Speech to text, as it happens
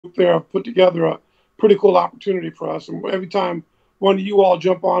there have put together a pretty cool opportunity for us. And every time one of you all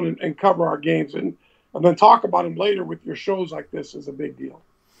jump on and cover our games and then talk about them later with your shows like this is a big deal.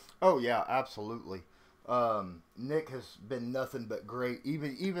 Oh yeah, absolutely. Nick has been nothing but great,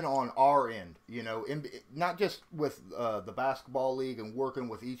 even on our end. Not just with the basketball league and working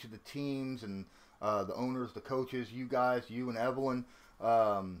with each of the teams and the owners, the coaches, you guys, you and Evelyn,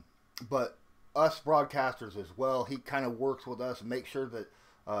 but us broadcasters as well. He kind of works with us and makes sure that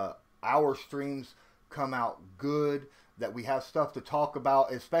our streams come out good. That we have stuff to talk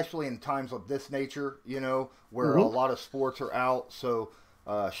about, especially in times of this nature, where a Mm-hmm. lot of sports are out. So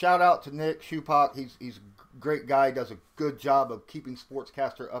shout out to Nick Shupak. He's a great guy. Does a good job of keeping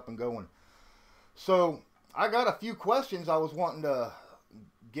Sportscaster up and going. So I got a few questions I was wanting to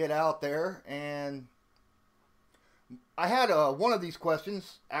get out there, and I had one of these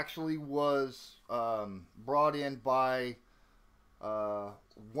questions actually was brought in by uh,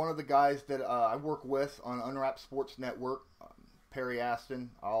 one of the guys that I work with on Unwrapped Sports Network, Perry Aston.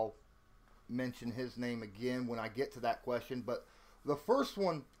 I'll mention his name again when I get to that question. But the first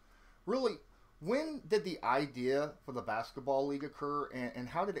one, really, when did the idea for the basketball league occur, and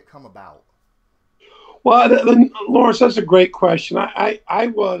how did it come about? Well, Lawrence, that's a great question. I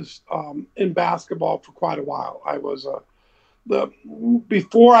was in basketball for quite a while. I was the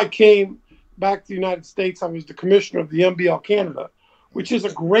before I came back to the United States, I was the commissioner of the NBL Canada, which is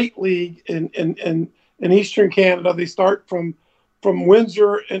a great league in Eastern Canada. They start from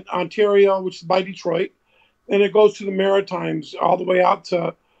Windsor in Ontario, which is by Detroit, and it goes to the Maritimes all the way out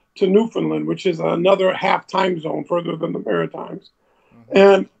to Newfoundland, which is another half time zone further than the Maritimes. Mm-hmm.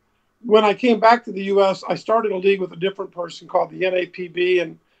 And when I came back to the U.S., I started a league with a different person called the NAPB,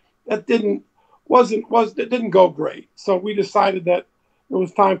 and that it didn't go great. So we decided that it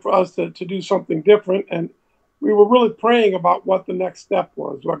was time for us to do something different, and we were really praying about what the next step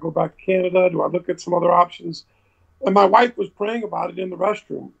was. Do I go back to Canada? Do I look at some other options? And my wife was praying about it in the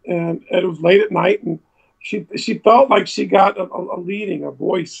restroom, and it was late at night, and she felt like she got a leading, a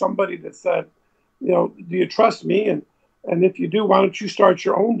voice, somebody that said, do you trust me? And if you do, why don't you start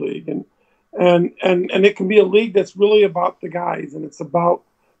your own league? And it can be a league that's really about the guys and it's about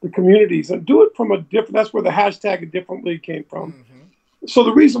the communities and do it from a different. That's where the hashtag a different league came from. Mm-hmm. So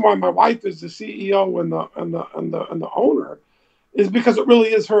the reason why my wife is the CEO and the owner is because it really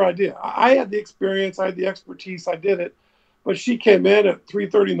is her idea. I had the experience, I had the expertise, I did it, but she came in at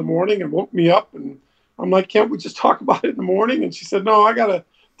 3:30 in the morning and woke me up, and I'm like, can't we just talk about it in the morning? And she said, no, I got to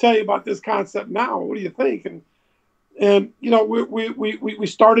tell you about this concept now. What do you think? And we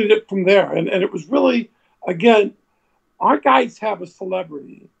started it from there, and it was really, again, our guys have a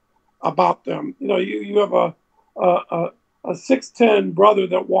celebrity about them. You have a 6'10" brother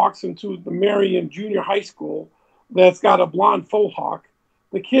that walks into the Marion Junior High School that's got a blonde faux hawk.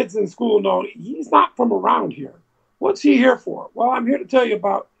 The kids in school know he's not from around here. What's he here for? Well, I'm here to tell you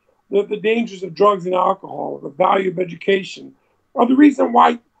about the dangers of drugs and alcohol, the value of education, or the reason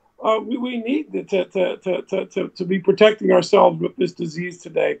why we need to be protecting ourselves with this disease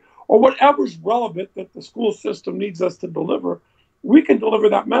today, or whatever's relevant that the school system needs us to deliver. We can deliver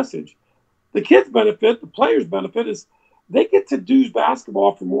that message. The kids benefit, the players benefit is they get to do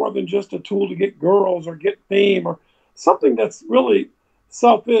basketball for more than just a tool to get girls or get fame or something that's really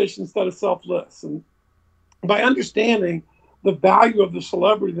selfish instead of selfless. And by understanding the value of the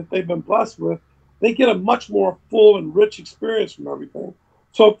celebrity that they've been blessed with, they get a much more full and rich experience from everything.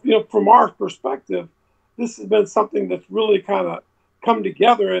 So, from our perspective, this has been something that's really kind of come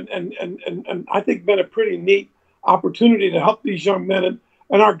together and I think been a pretty neat opportunity to help these young men.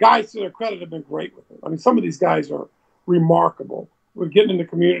 And our guys, to their credit, have been great with it. I mean, some of these guys are remarkable. We're getting in the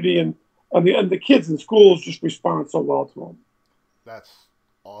community, and the kids in schools just respond so well to them. That's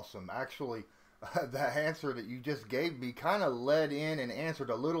awesome. Actually, the answer that you just gave me kind of led in and answered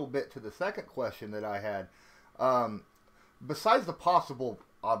a little bit to the second question that I had. Um, Besides the possible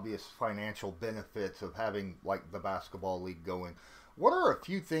obvious financial benefits of having like the basketball league going, what are a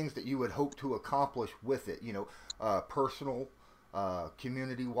few things that you would hope to accomplish with it? Personal,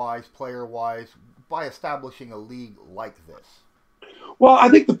 community wise, player wise, by establishing a league like this. Well, I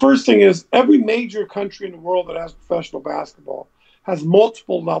think the first thing is every major country in the world that has professional basketball has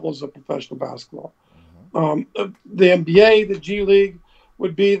multiple levels of professional basketball. Mm-hmm. The NBA, the G League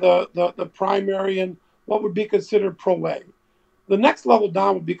would be the primary and what would be considered Pro A. The next level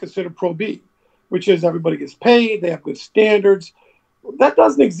down would be considered Pro B, which is everybody gets paid, they have good standards. That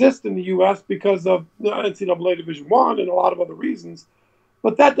doesn't exist in the U.S. because of the NCAA Division One and a lot of other reasons.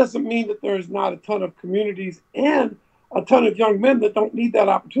 But that doesn't mean that there is not a ton of communities and a ton of young men that don't need that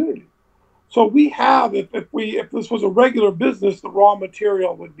opportunity. So we have, if this was a regular business, the raw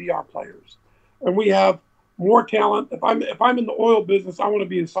material would be our players, and we have more talent. If I'm in the oil business, I want to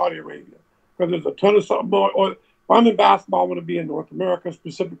be in Saudi Arabia because there's a ton of oil. If I'm in basketball, I want to be in North America,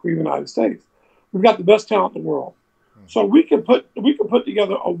 specifically the United States. We've got the best talent in the world, so we can put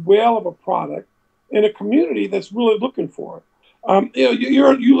together a whale of a product in a community that's really looking for it.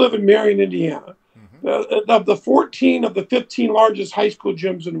 You live in Marion, Indiana. Mm-hmm. Of the 14 of the 15 largest high school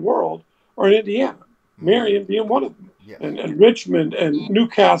gyms in the world are in Indiana, Mm-hmm. Marion being one of them, Yes. and Richmond and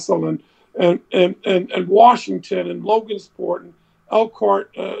Newcastle and Washington and Logansport and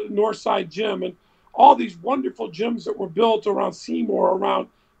Elkhart, Northside Gym, and all these wonderful gyms that were built around Seymour, around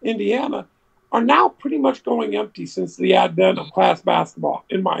Indiana, are now pretty much going empty since the advent of class basketball,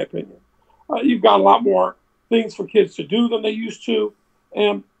 in my opinion. You've got a lot more things for kids to do than they used to,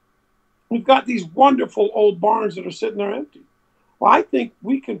 and we've got these wonderful old barns that are sitting there empty. Well, I think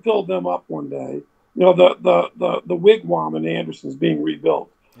we can fill them up one day. The wigwam in Anderson's being rebuilt.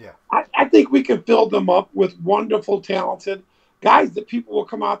 Yeah. I think we can fill them up with wonderful, talented guys that people will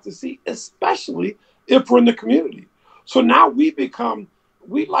come out to see, especially if we're in the community. So now we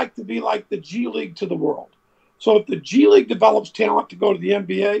like to be like the G League to the world. So if the G League develops talent to go to the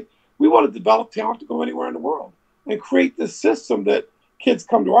NBA, we want to develop talent to go anywhere in the world and create this system that kids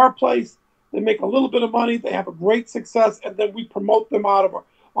come to our place, they make a little bit of money, they have a great success, and then we promote them out of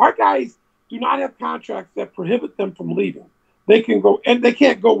our guys do not have contracts that prohibit them from leaving. They can go, and they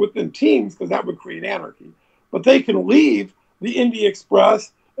can't go within teams because that would create anarchy. But they can leave the Indy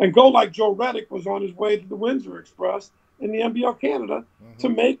Express and go like Joe Reddick was on his way to the Windsor Express in the NBL Canada to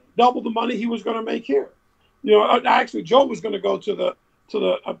make double the money he was going to make here. Actually, Joe was going to go to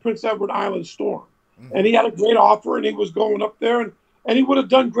the Prince Edward Island Storm, and he had a great offer, and he was going up there, and he would have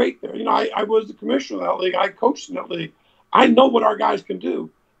done great there. I was the commissioner of that league. I coached in that league. I know what our guys can do.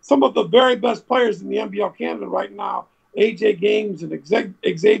 Some of the very best players in the NBL Canada right now, AJ Games and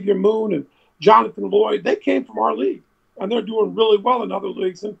Xavier Moon and Jonathan Lloyd, they came from our league, and they're doing really well in other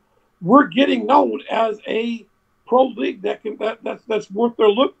leagues. And we're getting known as a pro league that's worth their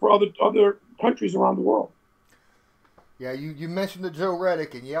look for other countries around the world. Yeah, you mentioned the Joe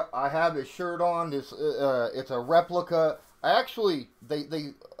Reddick, and yep, I have his shirt on. It's a replica. I actually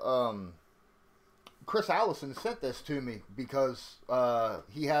they Chris Allison sent this to me because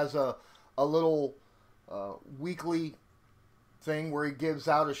he has a little weekly thing where he gives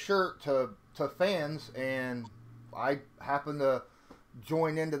out a shirt to fans, and I happened to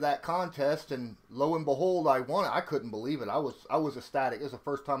join into that contest, and lo and behold, I won it. I couldn't believe it. I was ecstatic. It was the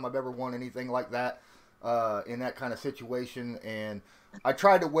first time I've ever won anything like that in that kind of situation, and I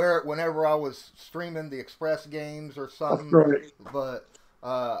tried to wear it whenever I was streaming the Express games or something. That's right. But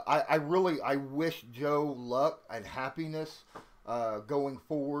I wish Joe luck and happiness going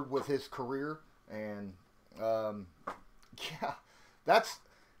forward with his career, and yeah, that's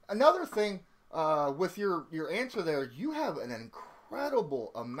another thing with your answer there. You have an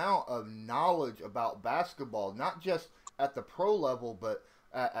incredible amount of knowledge about basketball, not just at the pro level, but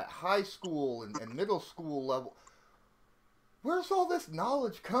at high school and middle school level. Where's all this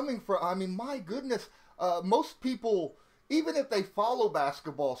knowledge coming from? I mean, my goodness, most people, even if they follow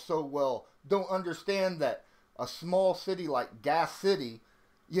basketball so well, don't understand that a small city like Gas City,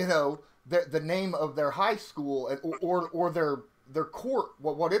 the name of their high school or their court,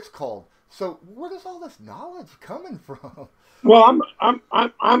 what it's called. So where does all this knowledge coming from? Well,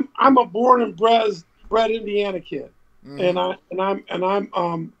 I'm a born and bred Indiana kid. Mm-hmm. And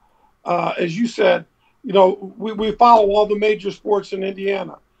I'm as you said, we follow all the major sports in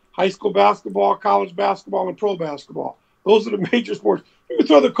Indiana: high school basketball, college basketball, and pro basketball. Those are the major sports. You can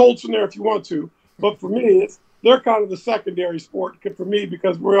throw the Colts in there if you want to, but for me, they're kind of the secondary sport for me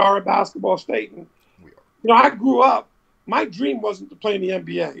because we are a basketball state. And I grew up. My dream wasn't to play in the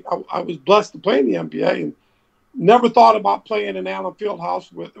NBA. I was blessed to play in the NBA and never thought about playing in Allen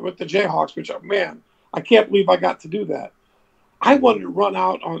Fieldhouse with the Jayhawks, which, man, I can't believe I got to do that. I wanted to run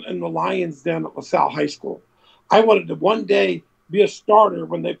out in the Lions Den at LaSalle High School. I wanted to one day be a starter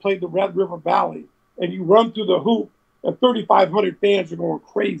when they played the Red River Valley, and you run through the hoop, and 3,500 fans are going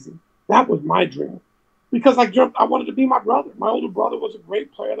crazy. That was my dream. Because I wanted to be my brother. My older brother was a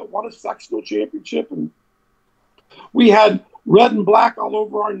great player that won a sectional championship, and we had red and black all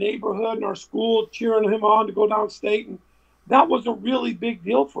over our neighborhood and our school cheering him on to go downstate, and that was a really big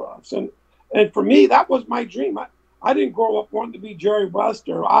deal for us. And for me, that was my dream. I didn't grow up wanting to be Jerry West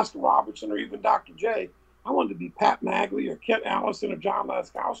or Oscar Robertson or even Dr. J. I wanted to be Pat Magley or Kent Allison or John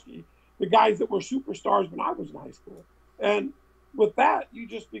Laskowski, the guys that were superstars when I was in high school. And with that, you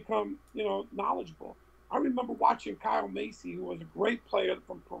just become, knowledgeable. I remember watching Kyle Macy, who was a great player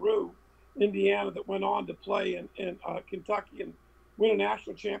from Peru, Indiana that went on to play in Kentucky and win a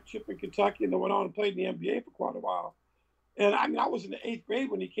national championship in Kentucky, and then went on and played in the NBA for quite a while. And I mean, I was in the eighth grade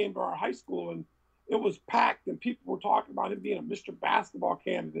when he came to our high school, and it was packed, and people were talking about him being a Mr. Basketball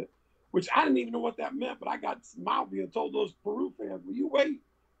candidate, which I didn't even know what that meant. But I got smiled and told those Peru fans, "Will you wait?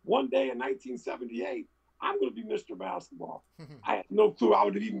 One day in 1978, I'm going to be Mr. Basketball." I had no clue I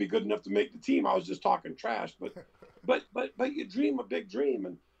would even be good enough to make the team. I was just talking trash, but you dream a big dream,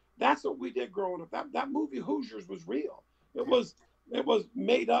 and that's what we did growing up. That movie Hoosiers was real. It Yeah. was it was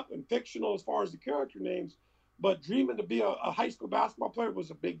made up and fictional as far as the character names, but dreaming to be a high school basketball player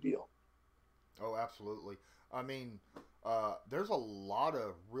was a big deal. Oh, absolutely. I mean, there's a lot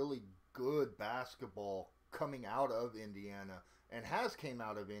of really good basketball coming out of Indiana and has came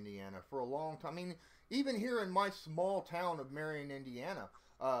out of Indiana for a long time. I mean, even here in my small town of Marion, Indiana,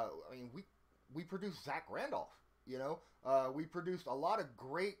 I mean, we produced Zach Randolph. You know, we produced a lot of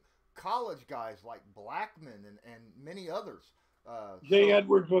great college guys like Blackman and many others. Jay So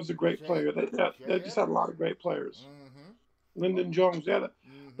Edwards was a great Jay player. They Jay just had a lot Edwards. of great players. Mm-hmm. Lyndon Oh. Jones.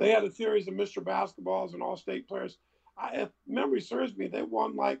 Mm-hmm. They had a series of Mr. Basketballs and all state players. If memory serves me, they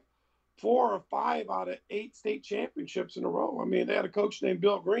won like 4 or 5 out of 8 state championships in a row. I mean, they had a coach named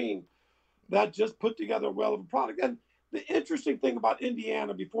Bill Green that just put together a well of a product. And the interesting thing about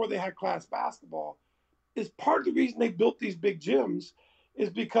Indiana before they had class basketball is part of the reason they built these big gyms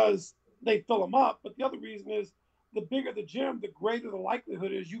is because they fill them up. But the other reason is the bigger the gym, the greater the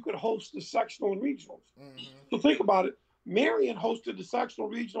likelihood is you could host the sectional and regionals. Mm-hmm. So think about it. Marion hosted the sectional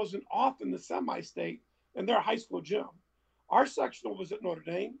regionals and often the semi-state in their high school gym. Our sectional was at Notre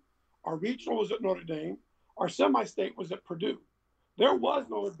Dame. Our regional was at Notre Dame. Our semi-state was at Purdue. There was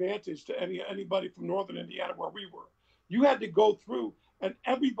Wow. no advantage to anybody from Northern Indiana where we were. You had to go through, and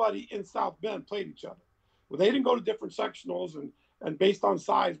everybody in South Bend played each other. Well, they didn't go to different sectionals, and based on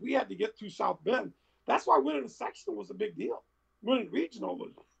size, we had to get through South Bend. That's why winning a sectional was a big deal. Winning regional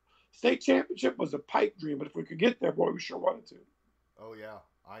was state championship was a pipe dream, but if we could get there, boy, we sure wanted to. Oh yeah,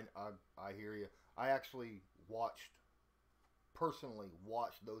 I hear you. I actually personally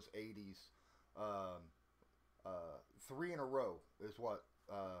watched those '80s. Um, 3 in a row is what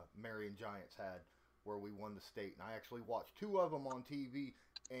Marion Giants had, where we won the state, and I actually watched 2 of them on TV,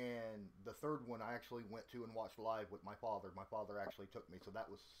 and the third one I actually went to and watched live with my father. My father actually took me, so that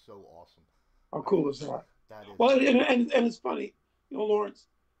was so awesome. How I mean, cool is that? that is Well, so awesome. and it's funny, Lawrence.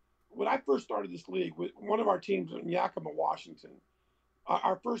 When I first started this league, with one of our teams in Yakima, Washington,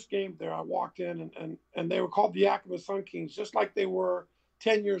 our first game there, I walked in and they were called the Yakima Sun Kings, just like they were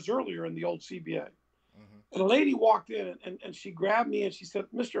 10 years earlier in the old CBA. Mm-hmm. And a lady walked in and she grabbed me and she said,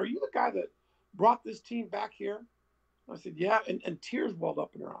 "Mister, are you the guy that brought this team back here?" I said, "Yeah." And tears welled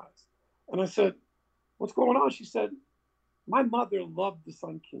up in her eyes. And I said, "What's going on?" She said, "My mother loved the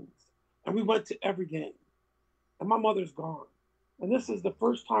Sun Kings, and we went to every game. And my mother's gone. And this is the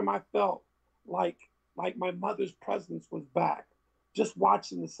first time I felt like my mother's presence was back, just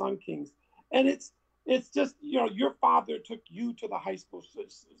watching the Sun Kings. And it's just your father took you to the high school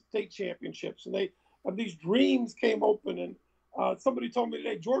state championships, and these dreams came open. And somebody told me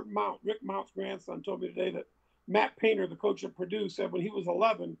today, Rick Mount's grandson, told me today that Matt Painter, the coach at Purdue, said when he was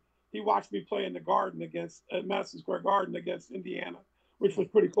 11, he watched me play in the Garden against at Madison Square Garden against Indiana, which was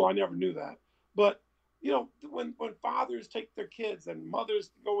pretty cool. I never knew that, but when fathers take their kids and mothers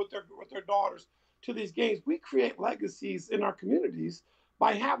go with their daughters to these games, we create legacies in our communities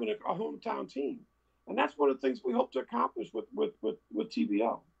by having a hometown team, and that's one of the things we hope to accomplish with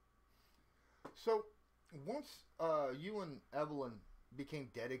TBL. So once you and Evelyn became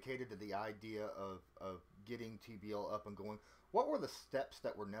dedicated to the idea of getting TBL up and going, what were the steps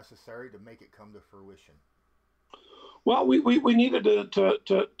that were necessary to make it come to fruition? Well, we needed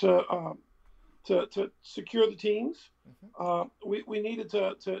to secure the teams. Mm-hmm. We needed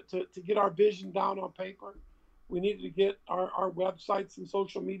to get our vision down on paper. We needed to get our websites and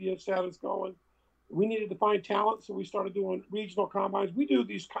social media status going. We needed to find talent, so we started doing regional combines. We do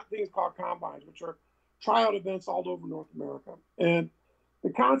these things called combines, which are tryout events all over North America. And the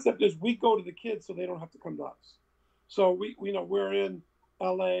concept is we go to the kids so they don't have to come to us. So we know we're in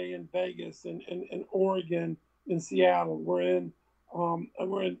LA and Vegas and Oregon, in Seattle. We're in 2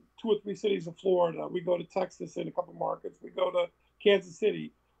 or 3 cities of Florida. We go to Texas in a couple markets. We go to Kansas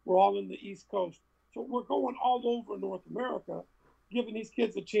City. We're all in the East Coast. So we're going all over North America, giving these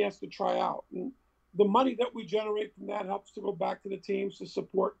kids a chance to try out. And the money that we generate from that helps to go back to the teams to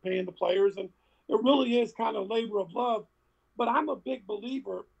support paying the players. And it really is kind of labor of love. But I'm a big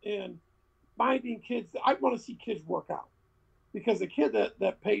believer in finding kids. I want to see kids work out because a kid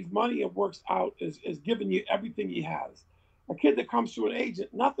that pays money and works out is giving you everything he has. A kid that comes through an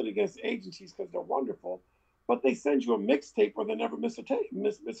agent, nothing against agencies because they're wonderful, but they send you a mixtape where they never miss a tape,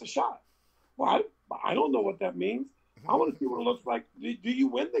 miss a shot. Well, I don't know what that means. I want to see what it looks like. Do you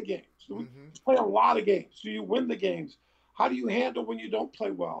win the games? Do we Mm-hmm. play a lot of games? Do you win the games? How do you handle when you don't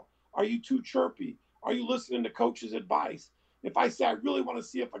play well? Are you too chirpy? Are you listening to coach's advice? If I say I really want to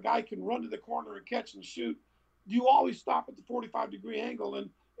see if a guy can run to the corner and catch and shoot, do you always stop at the 45-degree angle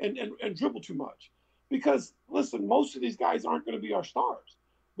and dribble too much? Because listen, most of these guys aren't going to be our stars.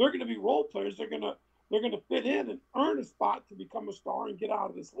 They're going to be role players. They're going to fit in and earn a spot to become a star and get out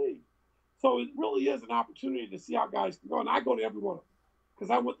of this league. So it really is an opportunity to see how guys can go. And I go to every one of them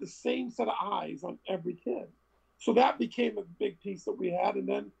because I want the same set of eyes on every kid. So that became a big piece that we had. And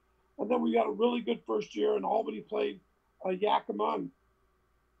then we got a really good first year, and Albany played Yakima, and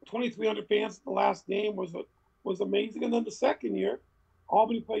 2,300 fans at the last game was amazing. And then the second year,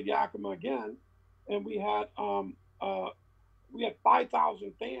 Albany played Yakima again, and we had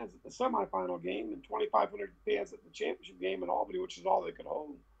 5,000 fans at the semifinal game and 2,500 fans at the championship game in Albany, which is all they could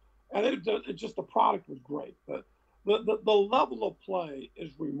hold. And it just the product was great. The level of play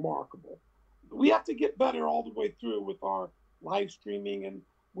is remarkable. We have to get better all the way through with our live streaming and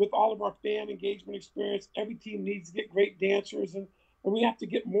with all of our fan engagement experience. Every team needs to get great dancers, and we have to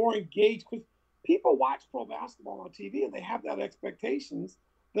get more engaged because people watch pro basketball on TV and they have that expectations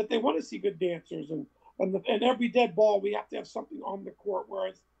that they want to see good dancers and every dead ball we have to have something on the court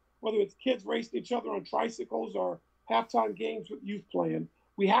whether it's kids racing each other on tricycles or halftime games with youth playing,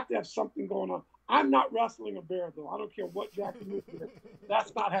 we have to have something going on. I'm not wrestling a bear though. I don't care what Jackie Moose did.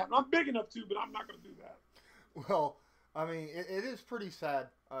 That's not happening. I'm big enough to, but I'm not going to do that. Well, I mean, it is pretty sad,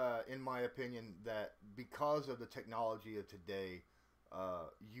 in my opinion, that because of the technology of today,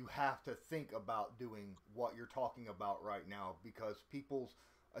 you have to think about doing what you're talking about right now because people's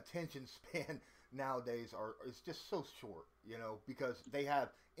attention span nowadays is just so short, because they have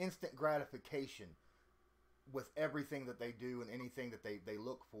instant gratification with everything that they do and anything that they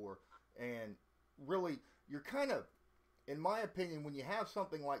look for. And really, you're kind of, in my opinion, when you have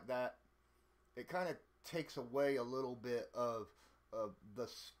something like that, it kind of takes away a little bit of the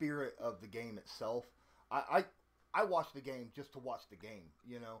spirit of the game itself. I watch the game just to watch the game.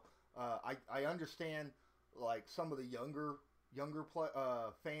 I understand like some of the younger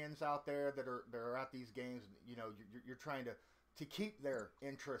fans out there that are at these games. You're trying to keep their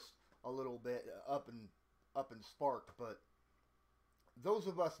interest a little bit up and sparked, but those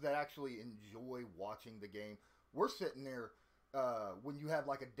of us that actually enjoy watching the game, we're sitting there when you have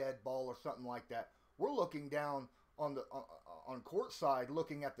like a dead ball or something like that. We're looking down on court side,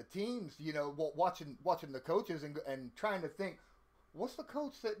 looking at the teams, watching the coaches and trying to think, what's the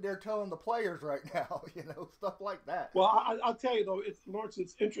coach sitting there telling the players right now, stuff like that. Well, I'll tell you though, Lawrence.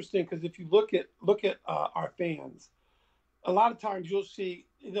 It's interesting because if you look at our fans, a lot of times you'll see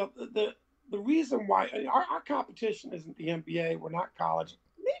the reason why our competition isn't the NBA. We're not college,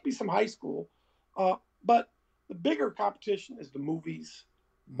 maybe some high school, but the bigger competition is the movies,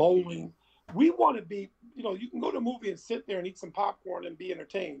 bowling. We want to be, you can go to a movie and sit there and eat some popcorn and be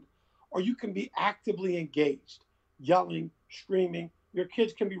entertained, or you can be actively engaged, yelling, screaming. Your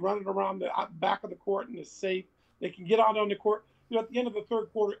kids can be running around the back of the court and it's safe. They can get out on the court. At the end of the third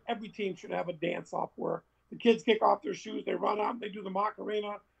quarter, every team should have a dance off where the kids kick off their shoes, they run out, they do the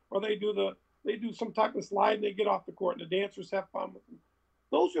Macarena, or they do some type of slide and they get off the court and the dancers have fun with them.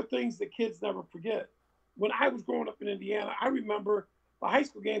 Those are things that kids never forget. When I was growing up in Indiana, I remember the high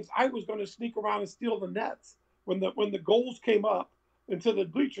school games. I was going to sneak around and steal the nets when the goals came up into the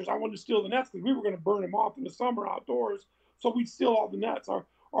bleachers. I wanted to steal the nets because we were going to burn them off in the summer outdoors. So we'd steal all the nets, or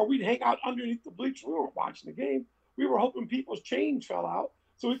we'd hang out underneath the bleachers. We weren't watching the game. We were hoping people's change fell out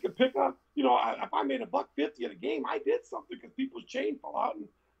so we could pick up. If I made $1.50 at a game, I did something because people's change fell out and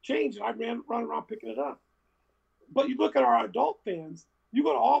change, and I run around picking it up. But you look at our adult fans. You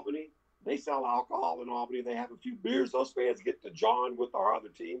go to Albany, they sell alcohol in Albany. They have a few beers. Those fans get to John with our other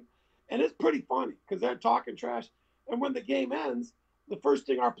team, and it's pretty funny because they're talking trash. And when the game ends, the first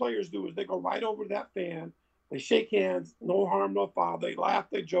thing our players do is they go right over to that fan. They shake hands, no harm, no foul. They laugh,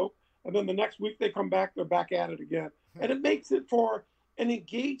 they joke, and then the next week they come back, they're back at it again. And it makes it for an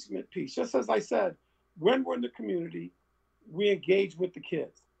engagement piece. Just as I said, when we're in the community, we engage with the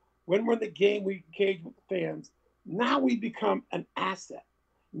kids. When we're in the game, we engage with the fans. Now we become an asset.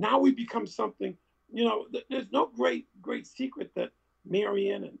 Now we become something, there's no great secret that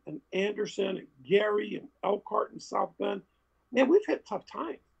Marion and Anderson and Gary and Elkhart and South Bend, man, we've had tough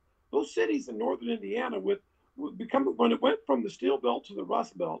times. Those cities in northern Indiana when it went from the Steel Belt to the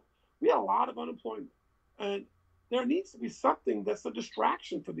Rust Belt, we had a lot of unemployment. And there needs to be something that's a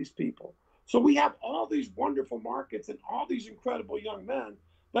distraction for these people. So we have all these wonderful markets and all these incredible young men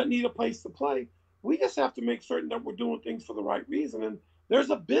that need a place to play. We just have to make certain that we're doing things for the right reason. And there's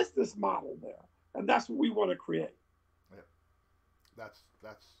a business model there. And that's what we want to create. Yeah,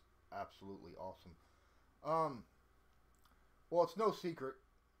 that's absolutely awesome. Um, well, it's no secret.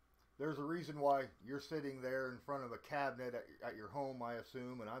 There's a reason why you're sitting there in front of a cabinet at your home, I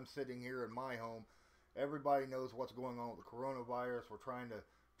assume, and I'm sitting here in my home. Everybody knows what's going on with the coronavirus. We're trying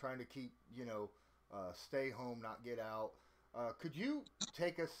to keep stay home, not get out. Could you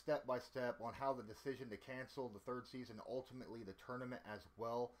take us step by step on how the decision to cancel the third season, ultimately the tournament as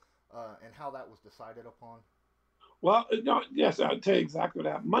well, and how that was decided upon? Well, no, yes, I'll tell you exactly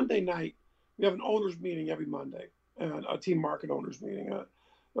that. Monday night, we have an owners meeting every Monday, and a team market owners meeting,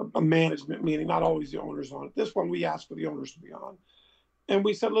 a management meeting. Not always the owners on it. This one, we asked for the owners to be on, and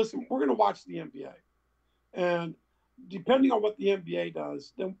we said, listen, we're going to watch the NBA, and depending on what the NBA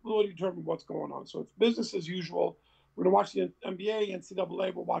does, then we'll determine what's going on. So it's business as usual. We're going to watch the NBA,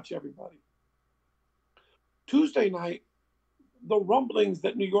 NCAA. We'll watch everybody. Tuesday night, the rumblings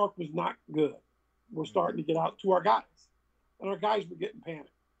that New York was not good were starting to Mm-hmm. get out to our guys, and our guys were getting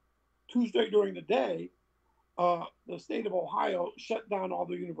panicked. Tuesday during the day, the state of Ohio shut down all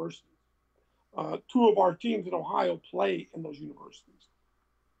the universities. Two of our teams in Ohio play in those universities.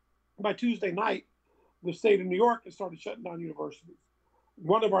 By Tuesday night, the state of New York has started shutting down universities.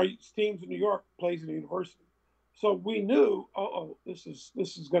 One of our teams in New York plays in a university, so we knew, oh, this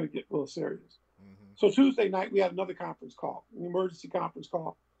is going to get real serious. Mm-hmm. So Tuesday night, we had another conference call, an emergency conference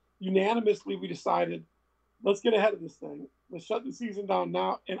call. Unanimously, we decided, let's get ahead of this thing. Let's shut the season down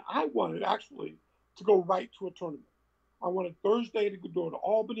now. And I wanted actually to go right to a tournament. I wanted Thursday to go to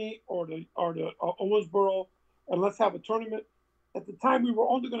Albany or to Owensboro, and let's have a tournament. At the time, we were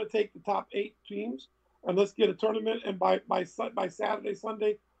only going to take the top 8 teams, and let's get a tournament. And by Saturday,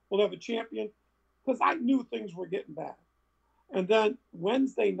 Sunday, we'll have a champion. Because I knew things were getting bad. And then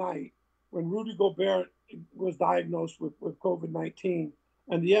Wednesday night, when Rudy Gobert was diagnosed with COVID-19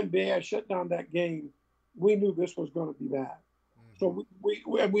 and the NBA shut down that game, we knew this was going to be bad. Mm-hmm. So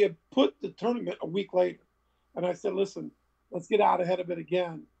we had put the tournament a week later. And I said, listen, let's get out ahead of it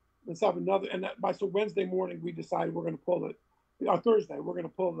again. Let's have another. And so Wednesday morning, we decided we're going to pull it. Thursday, we're going to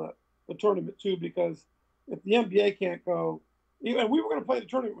pull the tournament too, because if the NBA can't go, and we were going to play the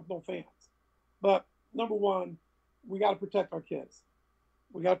tournament with no fans. But number one, we got to protect our kids.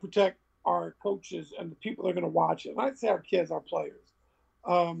 We got to protect our coaches and the people that are going to watch it. And I'd say our kids, our players.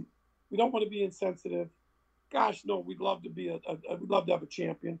 Um, we don't want to be insensitive. Gosh, no, we'd love to be we'd love to have a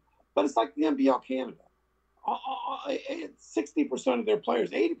champion. But it's like the NBL Canada. 60% of their players,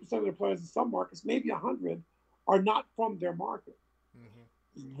 80% of their players in some markets, maybe 100, are not from their market.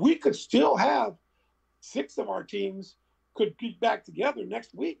 Mm-hmm. We could still have 6 of our teams could get back together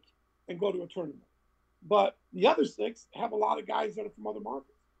next week and go to a tournament. But the other 6 have a lot of guys that are from other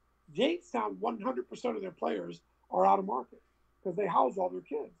markets. Jamestown, 100% of their players are out of market because they house all their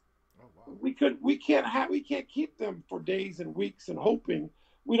kids. Oh wow. We can't keep them for days and weeks and hoping.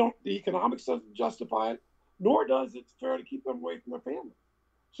 We don't. The economics doesn't justify it, nor does it fair to keep them away from their family.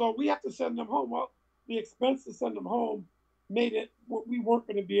 So we have to send them home. Well, the expense to send them home made it we weren't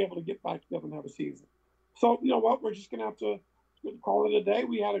going to be able to get back together and have a season. So you know what? We're just going to have to call it a day.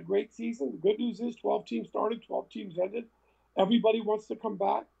 We had a great season. The good news is 12 teams started, 12 teams ended. Everybody wants to come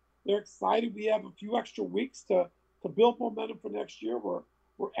back. They're excited. We have a few extra weeks to build momentum for next year. We're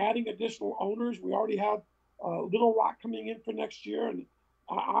adding additional owners. We already have Little Rock coming in for next year, and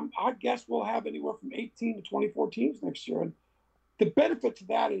I guess we'll have anywhere from 18 to 24 teams next year. And the benefit to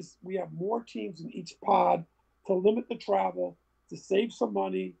that is we have more teams in each pod to limit the travel, to save some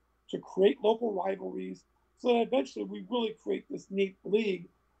money, to create local rivalries, so that eventually we really create this neat league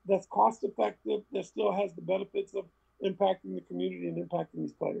that's cost effective, that still has the benefits of impacting the community and impacting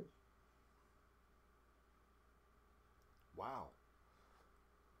these players. Wow.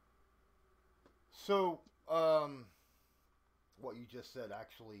 So, what you just said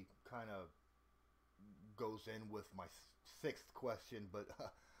actually kind of goes in with my sixth question, but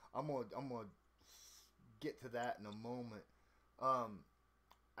I'm gonna get to that in a moment. Um,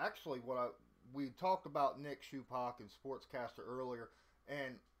 Actually, we talked about Nick Shupak and Sportscaster earlier,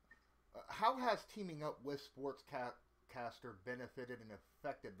 and how has teaming up with Sportscaster benefited and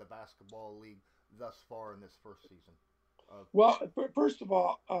affected the basketball league thus far in this first season? Well, first of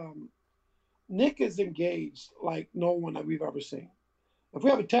all, Nick is engaged like no one that we've ever seen. If we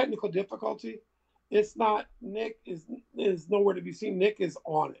have a technical difficulty, it's not Nick is nowhere to be seen. Nick is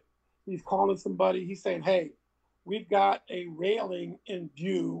on it. He's calling somebody. He's saying, "Hey, we've got a railing in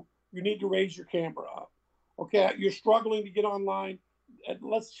view. You need to raise your camera up. Okay, you're struggling to get online. and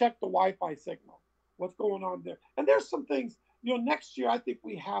let's check the Wi-Fi signal. What's going on there? And there's some things. Next year I think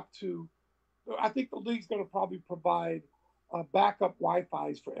we have to. I think the league's going to probably provide backup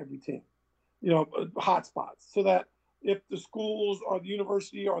Wi-Fi's for every team. Hotspots, so that if the schools or the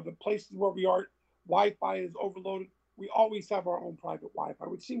university or the places where we are, Wi-Fi is overloaded, we always have our own private Wi-Fi,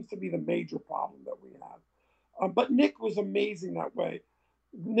 which seems to be the major problem that we have. But Nick was amazing that way.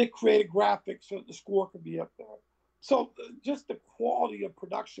 Nick created graphics so that the score could be up there. So just the quality of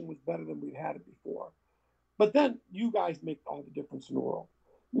production was better than we'd had it before. But then you guys make all the difference in the world.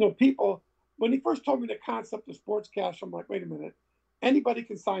 People, when he first told me the concept of Sportscast, I'm like, wait a minute. Anybody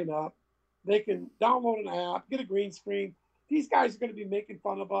can sign up. They can download an app, get a green screen. These guys are going to be making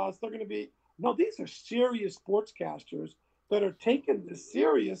fun of us. They're going to be, no, these are serious sportscasters that are taking this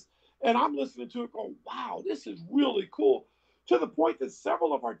serious. And I'm listening to it going, wow, this is really cool. To the point that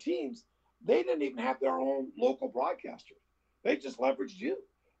several of our teams, they didn't even have their own local broadcasters. They just leveraged you.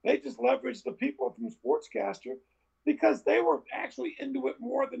 They just leveraged the people from Sportscaster because they were actually into it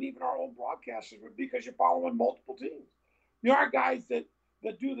more than even our own broadcasters would, because you're following multiple teams. Our guys that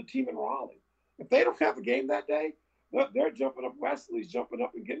do the team in Raleigh, if they don't have a game that day, they're jumping up. Wesley's jumping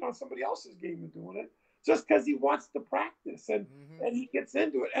up and getting on somebody else's game and doing it just because he wants to practice and he gets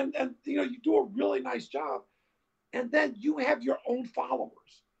into it. And you do a really nice job. And then you have your own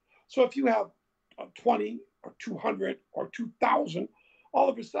followers. So if you have 20 or 200 or 2,000, all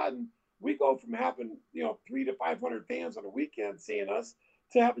of a sudden we go from having 300 to 500 fans on a weekend seeing us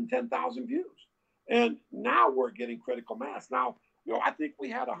to having 10,000 views. And now we're getting critical mass. Now, I think we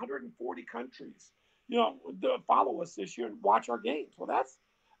had 140 countries, follow us this year and watch our games. Well,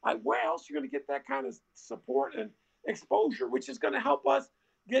 where else are you going to get that kind of support and exposure, which is going to help us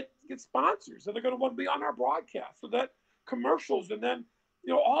get sponsors that are going to want to be on our broadcast, so that commercials and then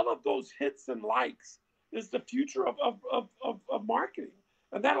all of those hits and likes is the future of marketing,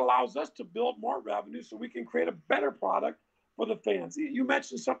 and that allows us to build more revenue so we can create a better product for the fans. You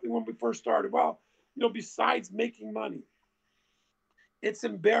mentioned something when we first started. Well, besides making money, it's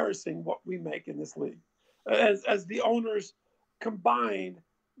embarrassing what we make in this league. As the owners combined,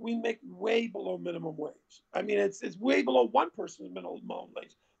 we make way below minimum wage. I mean, it's way below one person's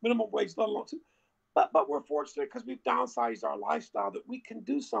minimum wage, let alone two. But we're fortunate because we've downsized our lifestyle that we can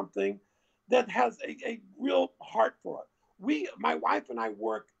do something that has a real heart for it. My wife and I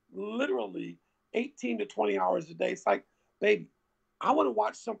work literally 18 to 20 hours a day. It's like, baby, I want to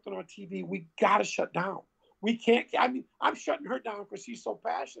watch something on TV. We got to shut down. We can't. I mean, I'm shutting her down because she's so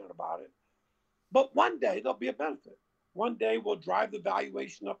passionate about it. But one day there'll be a benefit. One day we'll drive the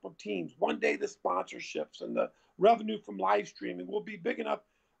valuation up of teams. One day the sponsorships and the revenue from live streaming will be big enough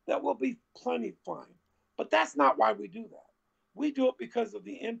that we'll be plenty fine. But that's not why we do that. We do it because of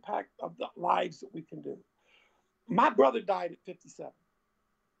the impact of the lives that we can do. My brother died at 57.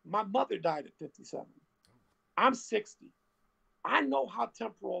 My mother died at 57. I'm 60. I know how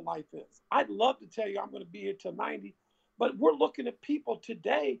temporal life is. I'd love to tell you I'm going to be here till 90, but we're looking at people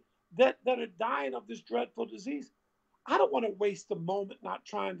today that are dying of this dreadful disease. I don't want to waste a moment not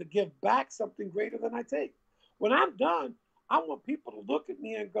trying to give back something greater than I take. When I'm done, I want people to look at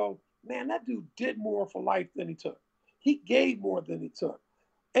me and go, man, that dude did more for life than he took. He gave more than he took.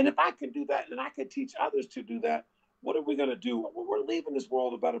 And if I can do that and I can teach others to do that, what are we going to do? Well, we're leaving this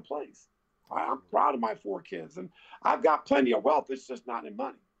world a better place. I'm proud of my 4 kids, and I've got plenty of wealth. It's just not in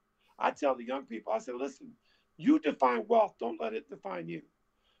money. I tell the young people, I say, listen, you define wealth. Don't let it define you.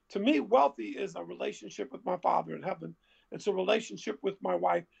 To me, wealthy is a relationship with my Father in heaven. It's a relationship with my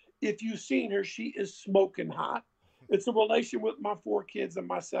wife. If you've seen her, she is smoking hot. It's a relation with my 4 kids and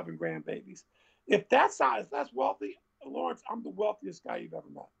my 7 grandbabies. If that's wealthy, Lawrence, I'm the wealthiest guy you've ever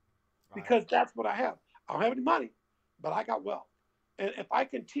met, Right. because that's what I have. I don't have any money, but I got wealth. And if I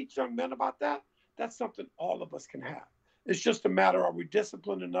can teach young men about that, that's something all of us can have. It's just a matter, are we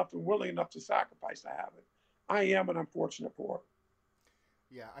disciplined enough and willing enough to sacrifice to have it? I am, and I'm fortunate for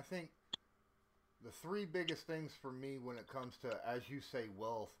it. Yeah, I think the three biggest things for me when it comes to, as you say,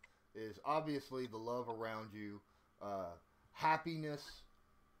 wealth is obviously the love around you, uh, happiness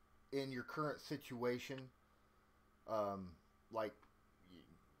in your current situation, like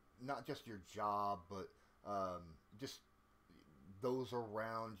not just your job, but just those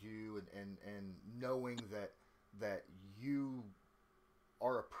around you, and knowing that you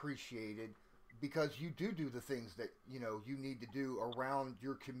are appreciated because you do the things that you need to do around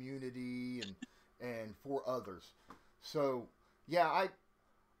your community and for others. So yeah,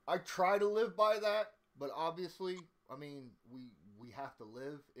 I try to live by that, but obviously, I mean, we have to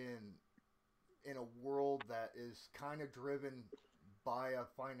live in a world that is kind of driven by a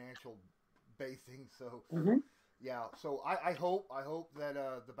financial basing. So Mm-hmm. Yeah, so I hope that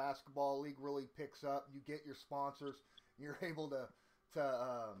the basketball league really picks up. You get your sponsors, you're able to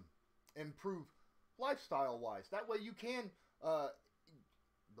improve lifestyle wise. That way you can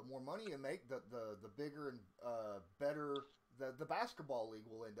the more money you make, the bigger and better the basketball league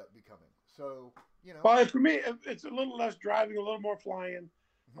will end up becoming. So Well, for me, it's a little less driving, a little more flying,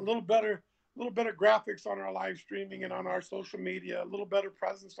 a little better graphics on our live streaming and on our social media, a little better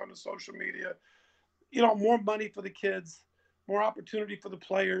presence on the social media. More money for the kids, more opportunity for the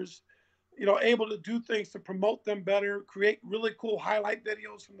players. Able to do things to promote them better, create really cool highlight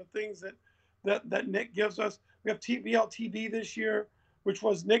videos from the things that Nick gives us. We have TBL TV this year, which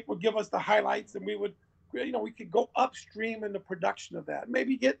was Nick would give us the highlights, and we could go upstream in the production of that.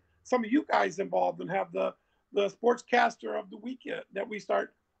 Maybe get some of you guys involved and have the sportscaster of the weekend that we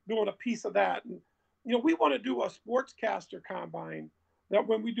start doing a piece of that. And we want to do a sportscaster combine that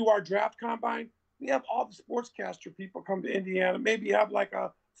when we do our draft combine, we have all the sportscaster people come to Indiana. Maybe have like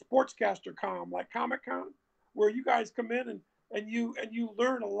a sportscaster like Comic Con, where you guys come in and you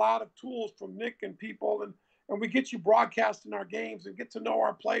learn a lot of tools from Nick and people, and we get you broadcasting our games and get to know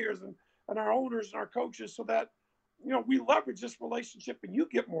our players and our owners and our coaches, so that we leverage this relationship and you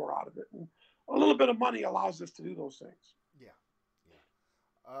get more out of it. And a little bit of money allows us to do those things.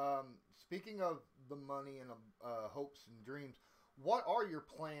 Yeah, speaking of the money and hopes and dreams, what are your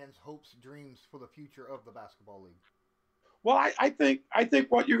plans, hopes, dreams for the future of the basketball league? Well, I think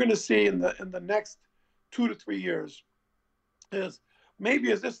what you're going to see in the next 2 to 3 years is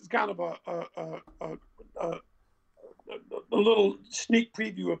maybe as this is kind of a little sneak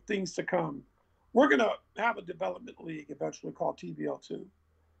preview of things to come. We're going to have a development league eventually called TBL2,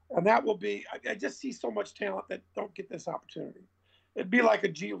 and that will be. I just see so much talent that don't get this opportunity. It'd be like a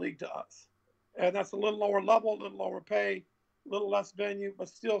G League to us, and that's a little lower level, a little lower pay, a little less venue, but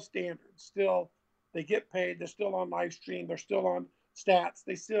still standard. Still, they get paid. They're still on live stream. They're still on stats.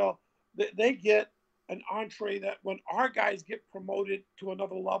 They get an entree that when our guys get promoted to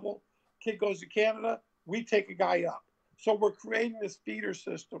another level, kid goes to Canada, we take a guy up. So we're creating this feeder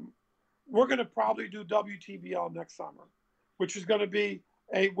system. We're going to probably do WTBL next summer, which is going to be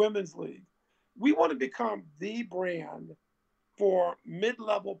a women's league. We want to become the brand for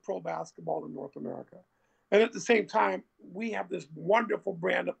mid-level pro basketball in North America. And at the same time, we have this wonderful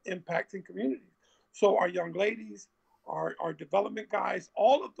brand of impacting communities. So our young ladies, our development guys,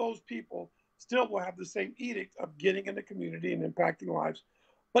 all of those people still will have the same edict of getting in the community and impacting lives.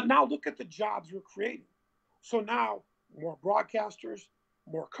 But now look at the jobs we're creating. So now more broadcasters,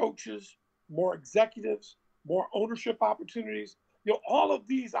 more coaches, more executives, more ownership opportunities, all of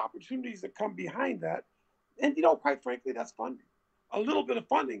these opportunities that come behind that. And, quite frankly, that's funding. A little bit of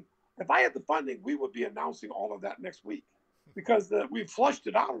funding. If I had the funding, we would be announcing all of that next week because we've flushed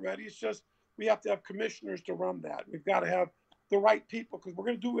it out already. It's just we have to have commissioners to run that. We've got to have the right people because we're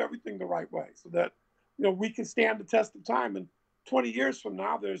going to do everything the right way so that, we can stand the test of time. And 20 years from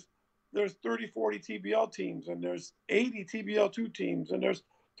now, there's 30, 40 TBL teams, and there's 80 TBL2 teams, and there's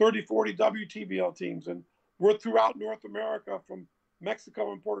 30, 40 WTBL teams. And we're throughout North America from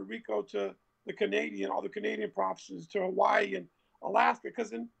Mexico and Puerto Rico to all the Canadian provinces to Hawaii and Alaska.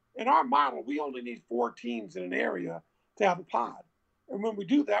 Because in our model, we only need 4 teams in an area to have a pod. And when we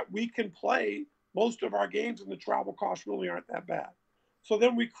do that, we can play most of our games and the travel costs really aren't that bad. So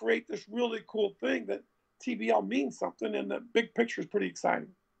then we create this really cool thing that TBL means something, and the big picture is pretty exciting.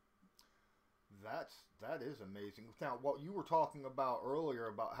 That is amazing. Now, what you were talking about earlier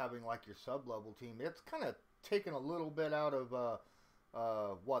about having like your sub-level team, it's kind of taken a little bit out of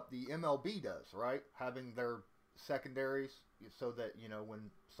what the MLB does, right? Having their secondaries so that when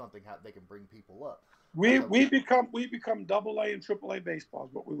something happens, they can bring people up. We become AA and AAA baseball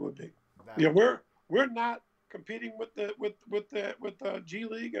is what we would be. We're not competing with the G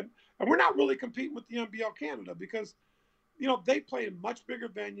League, and we're not really competing with the NBL Canada because they play in much bigger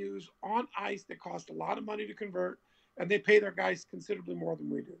venues on ice that cost a lot of money to convert, and they pay their guys considerably more than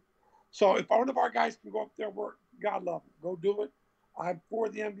we do. So if one of our guys can go up there, God love them, go do it. I'm for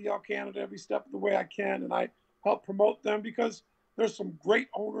the NBL Canada every step of the way I can, and I help promote them because there's some great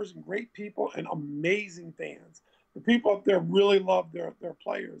owners and great people and amazing fans. The people up there really love their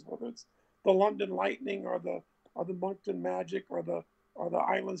players, whether it's the London Lightning or the Moncton Magic or the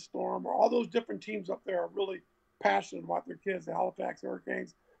Island Storm or all those different teams up there are really passionate about their kids. The Halifax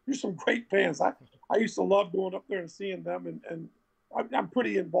Hurricanes. There's some great fans. I used to love going up there and seeing them, and I'm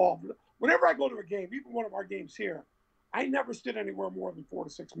pretty involved. Whenever I go to a game, even one of our games here, I never sit anywhere more than 4 to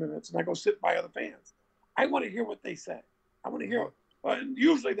 6 minutes, and I go sit by other fans. I want to hear what they say. I want to hear.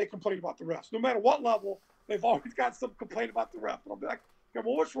 Usually they complain about the refs. No matter what level, they've always got some complaint about the refs. And I'll be like, okay,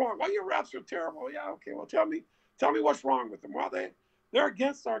 well, what's wrong? Well, your refs are terrible. Yeah, okay. Well, tell me Tell me what's wrong with them. Well, they're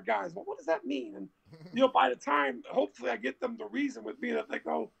against our guys. Well, what does that mean? And by the time, hopefully, I get them to reason with me that they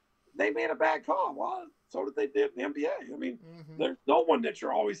go, they made a bad call. Well, so did they did in the NBA. I mean, there's no one that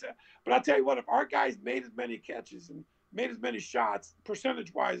you're always. But I'll tell you what, if our guys made as many catches and made as many shots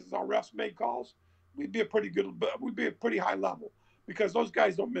percentage wise as our refs made calls, we'd be a pretty good. We'd be a pretty high level because those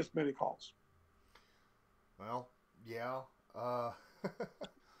guys don't miss many calls. Well, yeah.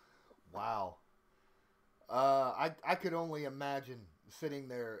 Wow. I could only imagine sitting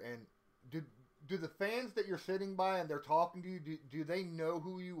there and do the fans that you're sitting by and they're talking to you, do they know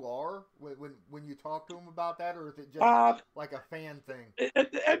who you are when you talk to them about that, or is it just like a fan thing?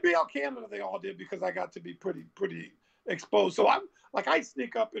 At the NBL Canada, they all did because I got to be pretty exposed. So I'm like, I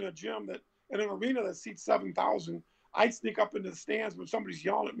sneak up in a gym that in an arena that seats 7,000. I'd sneak up into the stands when somebody's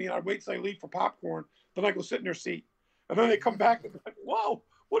yelling at me, and I'd wait till they leave for popcorn. Then I go sit in their seat, and then they come back and be like, "Whoa,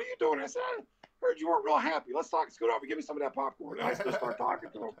 what are you doing?" I said, "I heard you weren't real happy. Let's talk. Scoot over, give me some of that popcorn." And I just start talking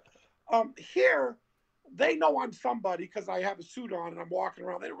to them. Here, they know I'm somebody because I have a suit on and I'm walking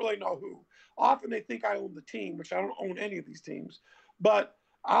around. They don't really know who. Often they think I own the team, which I don't own any of these teams. But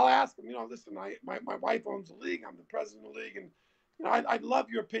I'll ask them, listen, my wife owns the league. I'm the president of the league, and I'd love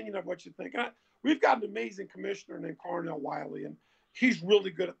your opinion of what you think. We've got an amazing commissioner named Cornell Wiley, and he's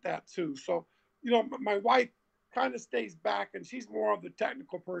really good at that too. So, my wife kind of stays back, and she's more of the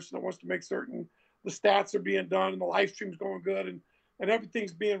technical person that wants to make certain the stats are being done and the live stream's going good and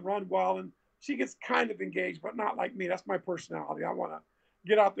everything's being run well. And she gets kind of engaged, but not like me. That's my personality. I want to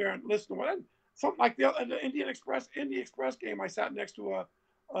get out there and listen to what. Something like the Indian Express game, I sat next to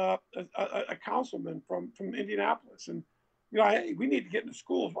a councilman from Indianapolis, and hey, we need to get into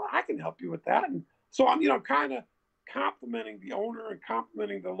schools. Well, I can help you with that. And so I'm, kind of complimenting the owner and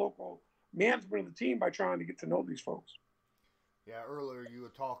complimenting the local management of the team by trying to get to know these folks. Yeah, earlier you were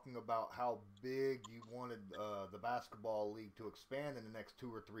talking about how big you wanted the basketball league to expand in the next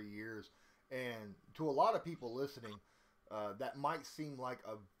 2 or 3 years, and to a lot of people listening, that might seem like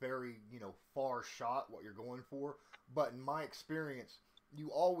a very far shot what you're going for. But in my experience,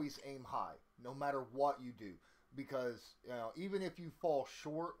 you always aim high, no matter what you do. Because even if you fall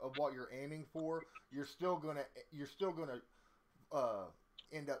short of what you're aiming for, you're still gonna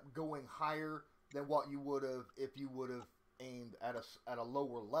end up going higher than what you would have if you would have aimed at a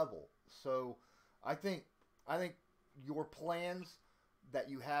lower level. So I think your plans that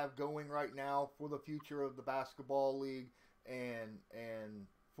you have going right now for the future of the basketball league and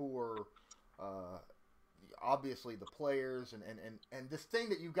for obviously the players and this thing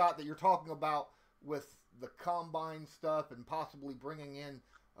that you got that you're talking about with the combine stuff and possibly bringing in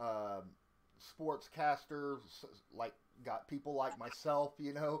sportscasters, like got people like myself,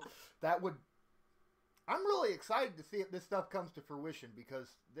 that would. I'm really excited to see if this stuff comes to fruition because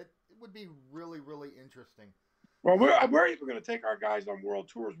it would be really, really interesting. Well, we're even going to take our guys on world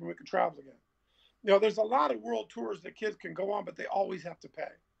tours when we can travel again. There's a lot of world tours that kids can go on, but they always have to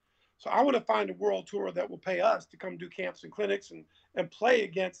pay. So I want to find a world tour that will pay us to come do camps and clinics and play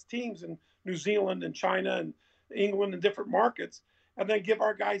against teams in New Zealand and China and England and different markets, and then give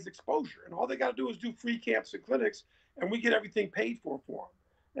our guys exposure. And all they got to do is do free camps and clinics, and we get everything paid for them.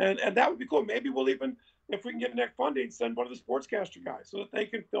 And that would be cool. Maybe we'll even, if we can get enough funding, send one of the sportscaster guys so that they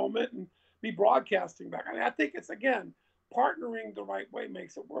can film it and be broadcasting back. I think it's, again, partnering the right way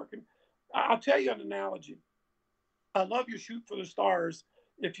makes it work. And I'll tell you an analogy. I love your shoot for the stars.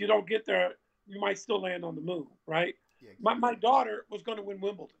 If you don't get there, you might still land on the moon, right? Yeah, exactly. My daughter was going to win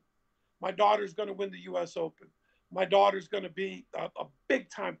Wimbledon. My daughter's going to win the U.S. Open. My daughter's going to be a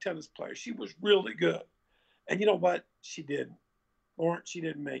big-time tennis player. She was really good. And you know what? She didn't. Lawrence, she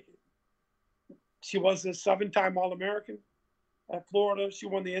didn't make it. She was a 7-time All-American at Florida. She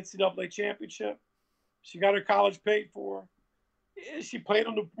won the NCAA championship. She got her college paid for. She played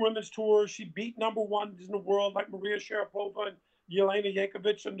on the women's tour. She beat number one in the world like Maria Sharapova and Yelena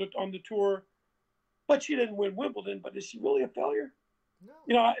Yankovic on the tour. But she didn't win Wimbledon. But is she really a failure?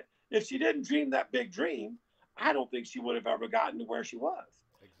 No. If she didn't dream that big dream, I don't think she would have ever gotten to where she was.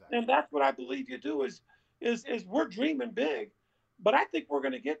 Exactly. And that's what I believe you do is we're dreaming big, but I think we're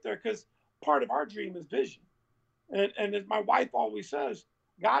going to get there because part of our dream is vision. And as my wife always says,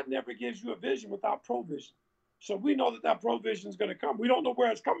 God never gives you a vision without provision. So we know that provision is going to come. We don't know where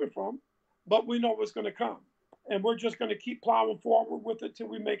it's coming from, but we know it's going to come. And we're just going to keep plowing forward with it till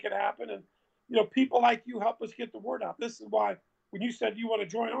we make it happen. And, people like you help us get the word out. This is why when you said you want to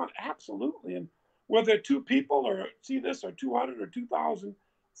join on, absolutely. And whether 2 people or see this or 200 or 2,000,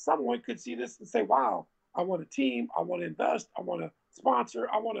 someone could see this and say, wow, I want a team. I want to invest. I want to sponsor.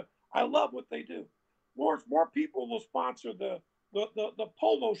 I love what they do. More people will sponsor the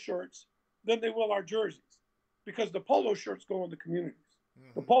polo shirts than they will our jerseys. because the polo shirts go into communities.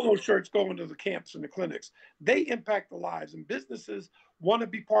 The Mm-hmm. polo shirts go into the camps and the clinics. They impact the lives, and businesses want to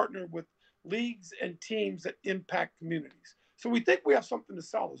be partnered with leagues and teams that impact communities. So we think we have something to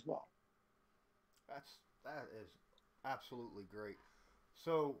sell as well. That is absolutely great.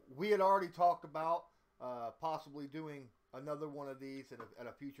 So we had already talked about possibly doing another one of these at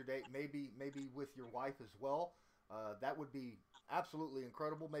a future date, maybe with your wife as well. That would be absolutely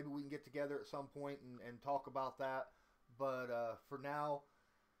incredible. Maybe we can get together at some point and talk about that. But for now,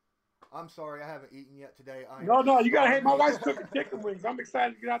 I'm sorry I haven't eaten yet today. I am No, no, you got to. Hey, my starving. wife's cooking chicken wings. I'm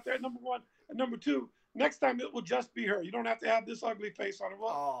excited to get out there. Number one, and number two, next time it will just be her. You don't have to have this ugly face on it.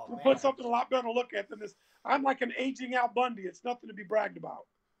 Oh We'll put man, something a lot better to look at than this. I'm like an aging Al Bundy. It's nothing to be bragged about.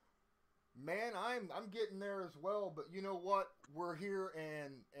 man, I'm getting there as well. But you know what? We're here,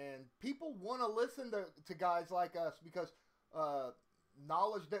 and people want to listen to guys like us because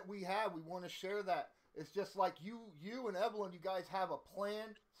knowledge that we have, we want to share that. It's just like you and Evelyn. You guys have a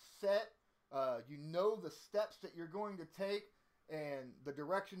plan set. You know the steps that you're going to take and the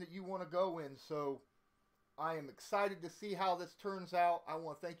direction that you want to go in. So I am excited to see how this turns out. I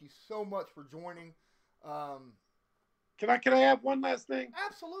want to thank you so much for joining. Um, Can I have one last thing?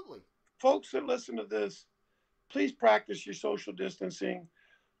 absolutely. Folks that listen to this, please practice your social distancing,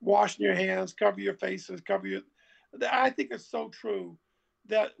 washing your hands, cover your faces, cover your. I think it's so true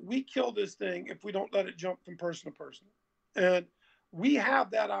that we kill this thing if we don't let it jump from person to person. And we have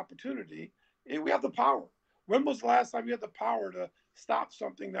that opportunity. We have the power. When was the last time you had the power to stop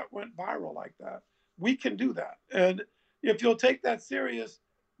something that went viral like that? We can do that. And if you'll take that serious,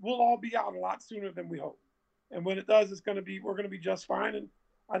 we'll all be out a lot sooner than we hope. And when it does, we're going to be just fine. And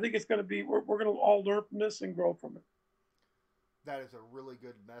I think it's going to be, we're going to all learn from this and grow from it. That is a really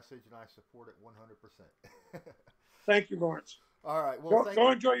good message, and I support it 100%. Thank you, Lawrence. All right. Well,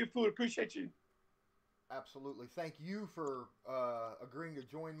 Go enjoy your food. Appreciate you. absolutely. Thank you for agreeing to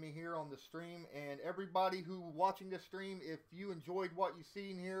join me here on the stream. And everybody who watching this stream, if you enjoyed what you've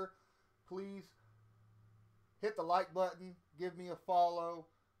seen here, please hit the like button, give me a follow,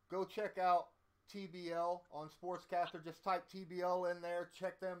 go check out TBL on Sportscaster. Just type TBL in there,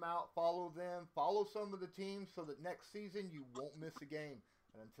 check them out, follow them, follow some of the teams so that next season you won't miss a game.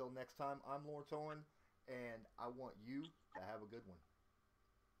 And until next time, I'm Lawrence Owen, and I want you to have a good one.